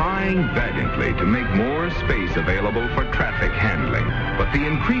been trying valiantly to make more space available for traffic handling. But the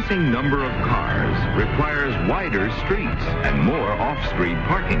increasing number of cars requires wider streets and more off-street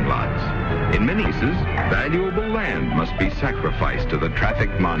parking lots. In many cases, valuable land must be sacrificed to the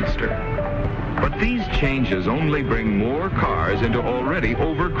traffic monster. But these changes only bring more cars into already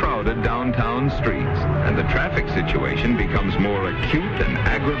overcrowded downtown streets, and the traffic situation becomes more acute and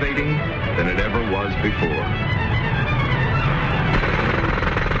aggravating than it ever was before.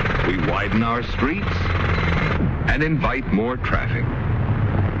 We widen our streets and invite more traffic.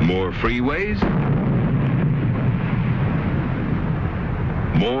 More freeways,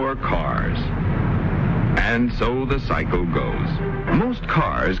 more cars. And so the cycle goes. Most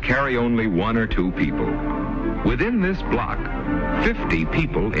cars carry only 1 or 2 people. Within this block, 50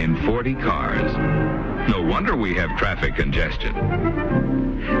 people in 40 cars. No wonder we have traffic congestion.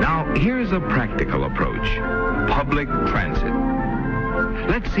 Now, here's a practical approach. Public transit.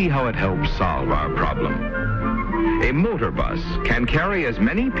 Let's see how it helps solve our problem. A motor bus can carry as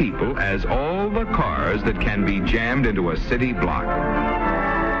many people as all the cars that can be jammed into a city block.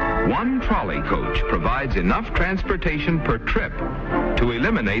 One trolley coach provides enough transportation per trip to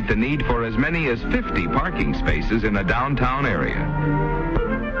eliminate the need for as many as 50 parking spaces in a downtown area.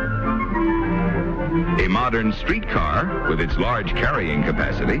 A modern streetcar, with its large carrying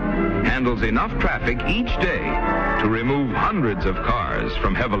capacity, handles enough traffic each day to remove hundreds of cars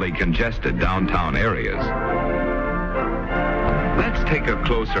from heavily congested downtown areas. Let's take a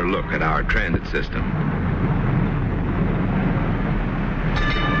closer look at our transit system.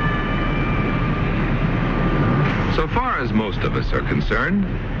 So far as most of us are concerned,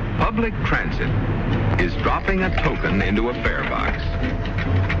 public transit is dropping a token into a fare box.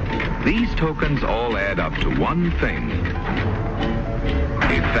 These tokens all add up to one thing: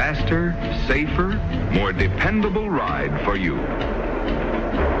 a faster, safer, more dependable ride for you.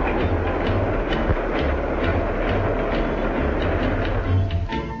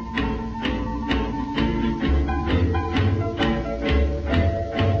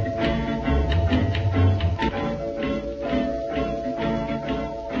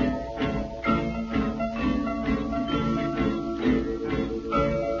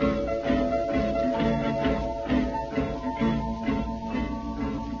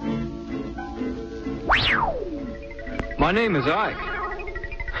 My name is Ike.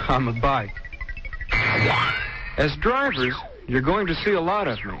 I'm a bike. As drivers, you're going to see a lot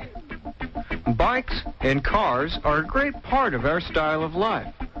of me. Bikes and cars are a great part of our style of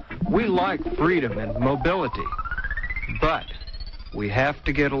life. We like freedom and mobility, but we have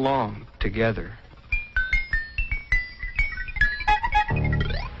to get along together.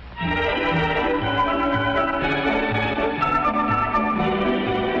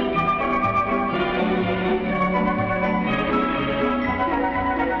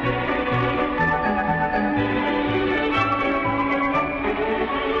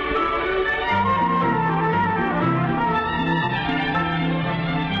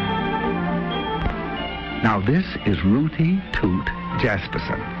 Now this is Rooty Toot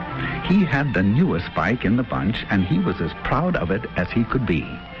Jasperson. He had the newest bike in the bunch, and he was as proud of it as he could be.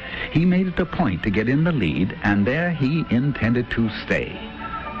 He made it a point to get in the lead, and there he intended to stay.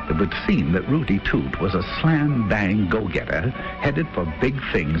 It would seem that Rooty Toot was a slam-bang go-getter headed for big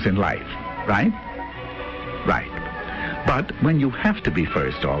things in life, right? Right. But when you have to be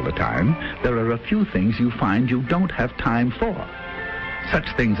first all the time, there are a few things you find you don't have time for.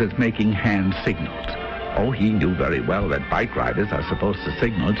 Such things as making hand signals. Oh, he knew very well that bike riders are supposed to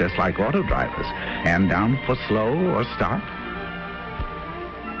signal just like auto drivers. Hand down for slow or stop.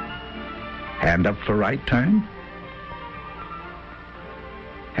 Hand up for right turn.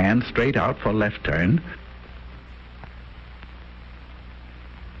 Hand straight out for left turn.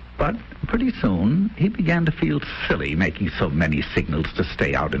 But pretty soon, he began to feel silly making so many signals to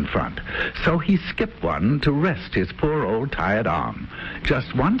stay out in front. So he skipped one to rest his poor old tired arm.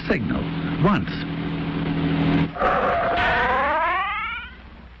 Just one signal, once.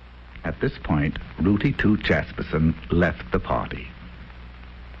 At this point, Rooty Toot Jasperson left the party.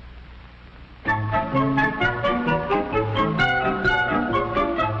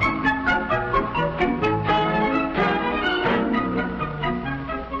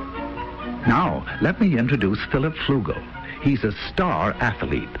 Now, let me introduce Philip Flugel. He's a star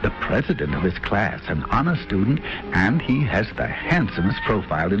athlete, the president of his class, an honor student, and he has the handsomest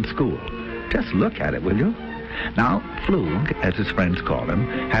profile in school. Just look at it, will you? Now, Flug, as his friends call him,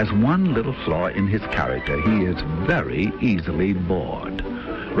 has one little flaw in his character. He is very easily bored.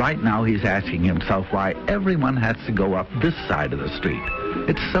 Right now, he's asking himself why everyone has to go up this side of the street.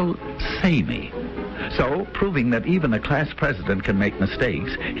 It's so samey. So, proving that even a class president can make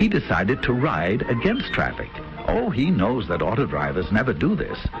mistakes, he decided to ride against traffic. Oh, he knows that auto drivers never do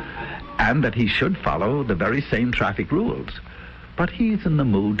this, and that he should follow the very same traffic rules. But he's in the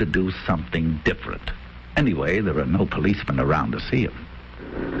mood to do something different. Anyway, there are no policemen around to see him.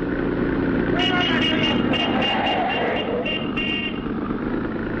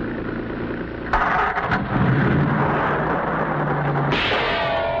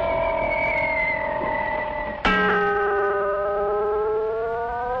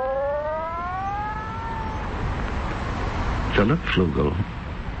 Philip Flugel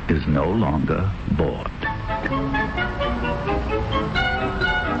is no longer bored.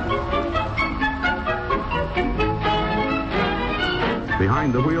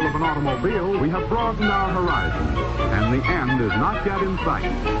 Behind the wheel of an automobile, we have broadened our horizons, and the end is not yet in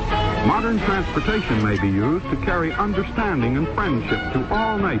sight. Modern transportation may be used to carry understanding and friendship to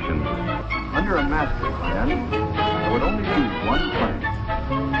all nations. Under a master plan, there would only be one plan.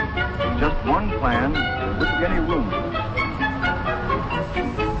 Just one plan, there wouldn't be any room for it.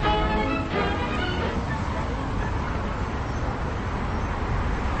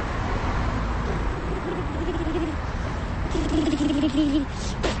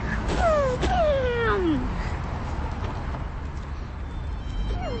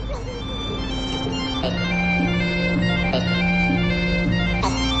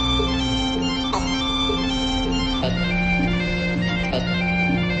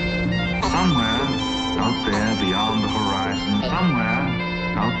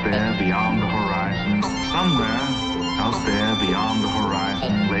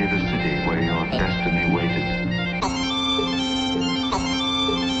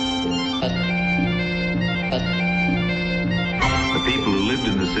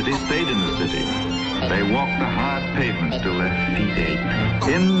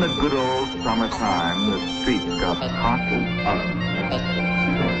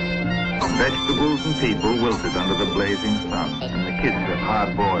 Vegetables and people wilted under the blazing sun, and the kids got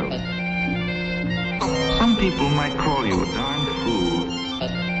hard-boiled. Some people might call you a darn fool.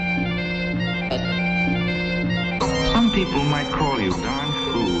 Some people might call you a darn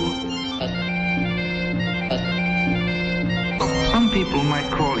fool. Some people might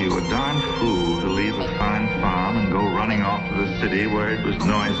call you a darn fool to leave a fine farm and go running off to the city where it was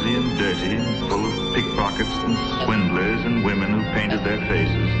noisy and dirty and full of pickpockets and swindlers and women who painted their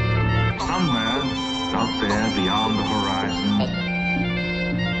faces. Somewhere out there beyond the horizon.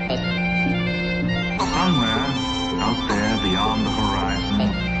 Somewhere out there beyond the horizon.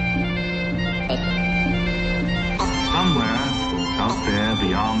 Somewhere out there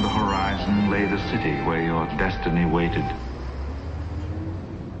beyond the horizon lay the city where your destiny waited.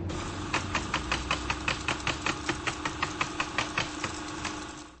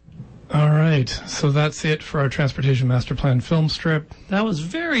 All right, so that's it for our Transportation Master Plan film strip. That was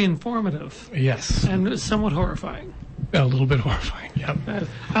very informative. Yes. And somewhat horrifying. A little bit horrifying, yeah. That's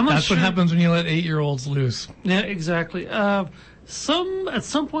sure. What happens when you let 8-year-olds loose. Yeah, exactly. At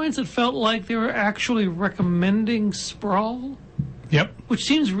some points it felt like they were actually recommending sprawl. Yep. Which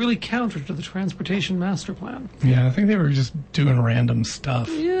seems really counter to the Transportation Master Plan. Yeah, I think they were just doing random stuff.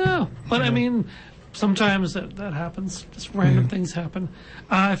 Yeah, but I mean, sometimes that happens. Just random things happen.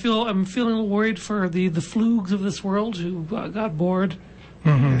 I'm feeling a little worried for the Flugs of this world who got bored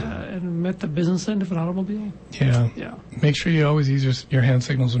and met the business end of an automobile. Yeah. Yeah. Make sure you always use your hand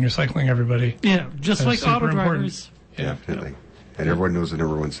signals when you're cycling, everybody. Yeah, just like auto drivers. Yeah. Definitely. And everyone knows the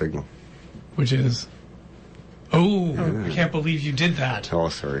number one signal. Which is? Oh, I can't believe you did that. Oh,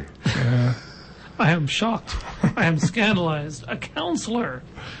 sorry. Yeah. I am shocked. I am scandalized. A counselor.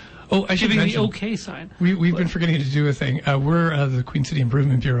 Oh, I should giving mention, the OK sign. We've been forgetting to do a thing. We're the Queen City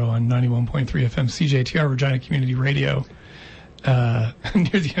Improvement Bureau on 91.3 FM CJTR Regina Community Radio. Near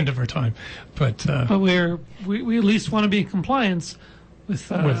the end of our time, but we at least want to be in compliance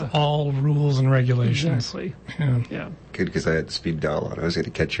with all rules and regulations. Exactly. Yeah. Good, because I had the speed dial on. I was going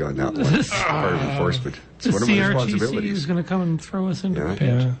to catch you on that one. Part of enforcement. It's The one of my CRTC responsibilities. is going to come and throw us into the pit.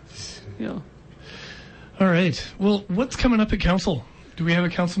 Yeah. Yeah. All right. Well, what's coming up at council? Do we have a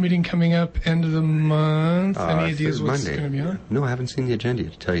council meeting coming up end of the month? Any ideas third what's Monday. going to be on? No, I haven't seen the agenda,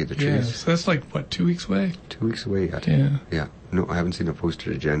 to tell you the Yeah, truth. so that's like, what, 2 weeks away? 2 weeks away yet. Yeah. Yeah. No, I haven't seen a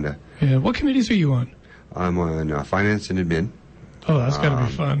posted agenda. Yeah. What committees are you on? I'm on finance and admin. Oh, that's got to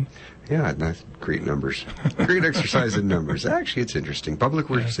be fun. Yeah, that's great numbers. Great exercise in numbers. Actually, it's interesting. Public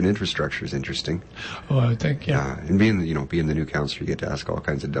works and infrastructure is interesting. Oh, I would think, yeah. And being the new councillor, you get to ask all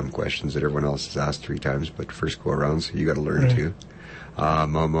kinds of dumb questions that everyone else has asked 3 times, but first go around, so you got to learn Right. too.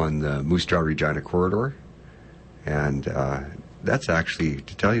 I'm on the Moose Jaw Regina corridor, and that's actually,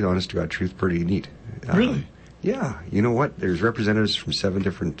 to tell you the honest to God truth, pretty neat. Really? Yeah. You know what? There's representatives from 7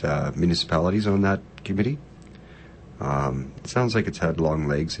 different municipalities on that committee. It sounds like it's had long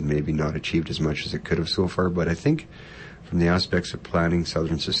legs and maybe not achieved as much as it could have so far, but I think from the aspects of planning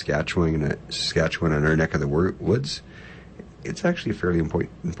southern Saskatchewan and our neck of the woods, it's actually a fairly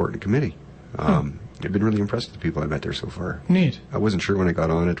important committee. I've been really impressed with the people I met there so far. Neat. I wasn't sure when I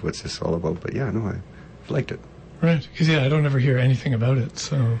got on it what's this all about, but yeah, no, I've liked it. Right. Because, I don't ever hear anything about it,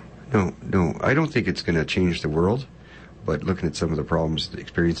 so... No, I don't think it's going to change the world, but looking at some of the problems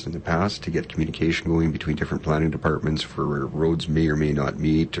experienced in the past to get communication going between different planning departments for where roads may or may not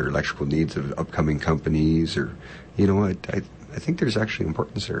meet, or electrical needs of upcoming companies, or, I think there's actually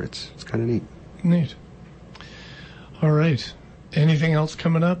importance there. It's kind of neat. Neat. All right. Anything else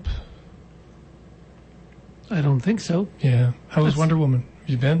coming up? I don't think so. Yeah. How was Wonder Woman? Have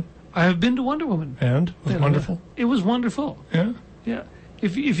you been? I have been to Wonder Woman. And? Was it wonderful? It was wonderful. Yeah? Yeah.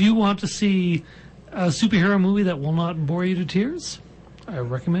 If you want to see a superhero movie that will not bore you to tears, I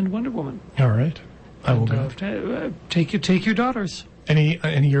recommend Wonder Woman. All right. I will go. Take your daughters. Any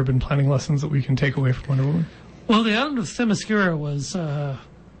urban planning lessons that we can take away from Wonder Woman? Well, the island of Themyscira was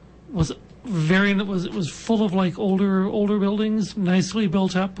full of like older buildings, nicely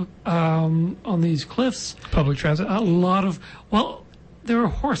built up on these cliffs. Public transit. There were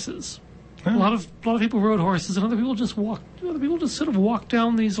horses. A lot of people rode horses, and other people just sort of walked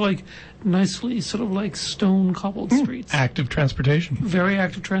down these like nicely sort of like stone cobbled streets. Active transportation. Very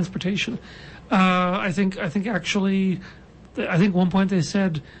active transportation. I think one point they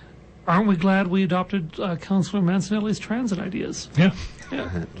said, "Aren't we glad we adopted Councillor Mancinelli's transit ideas?" Yeah.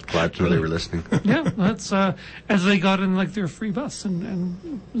 Yeah. Glad to know they were listening. Yeah, that's as they got in like their free bus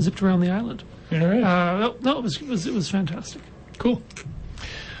and zipped around the island. All right. It was fantastic. Cool.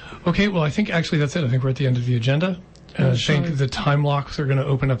 Okay, well, I think actually that's it. I think we're at the end of the agenda. I think the time locks are going to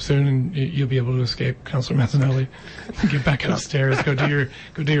open up soon, and you'll be able to escape Councillor Mancinelli. Get back upstairs. Go do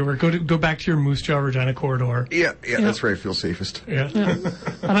your work. Go back to your Moose Jaw Regina corridor. Yeah, that's where I feel safest. Yeah.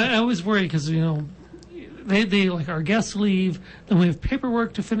 And I always worry because they like our guests leave, then we have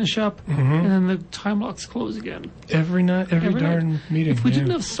paperwork to finish up, and then the time locks close again. Every darn meeting. If we didn't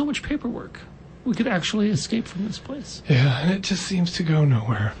have so much paperwork, we could actually escape from this place. Yeah, and it just seems to go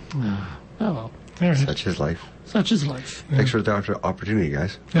nowhere. Oh well. Right. Such is life. Such is life. Thanks for the opportunity,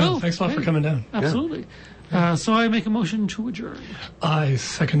 guys. Yeah, thanks a lot for coming down. Absolutely. So I make a motion to adjourn. I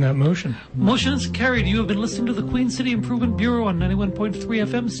second that motion. Motion is carried. You have been listening to the Queen City Improvement Bureau on 91.3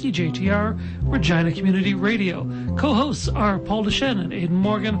 FM CJTR, Regina Community Radio. Co-hosts are Paul Deschênes and Aidan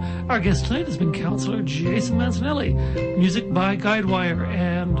Morgan. Our guest tonight has been Councillor Jason Mancinelli. Music by Guidewire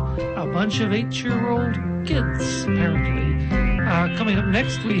and a bunch of 8-year-old kids, apparently. Coming up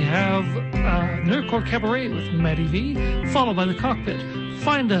next, we have Nerdcore Cabaret with Maddie V, followed by The Cockpit.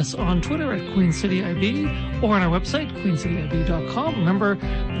 Find us on Twitter at Queen City IB or on our website, queencityib.com. Remember,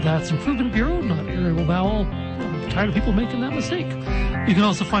 that's Improvement Bureau, not Irritable Bowel. I'm tired of people making that mistake. You can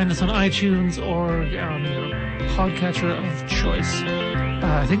also find us on iTunes or on your podcatcher of choice.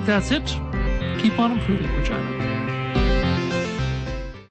 I think that's it. Keep on improving, Regina.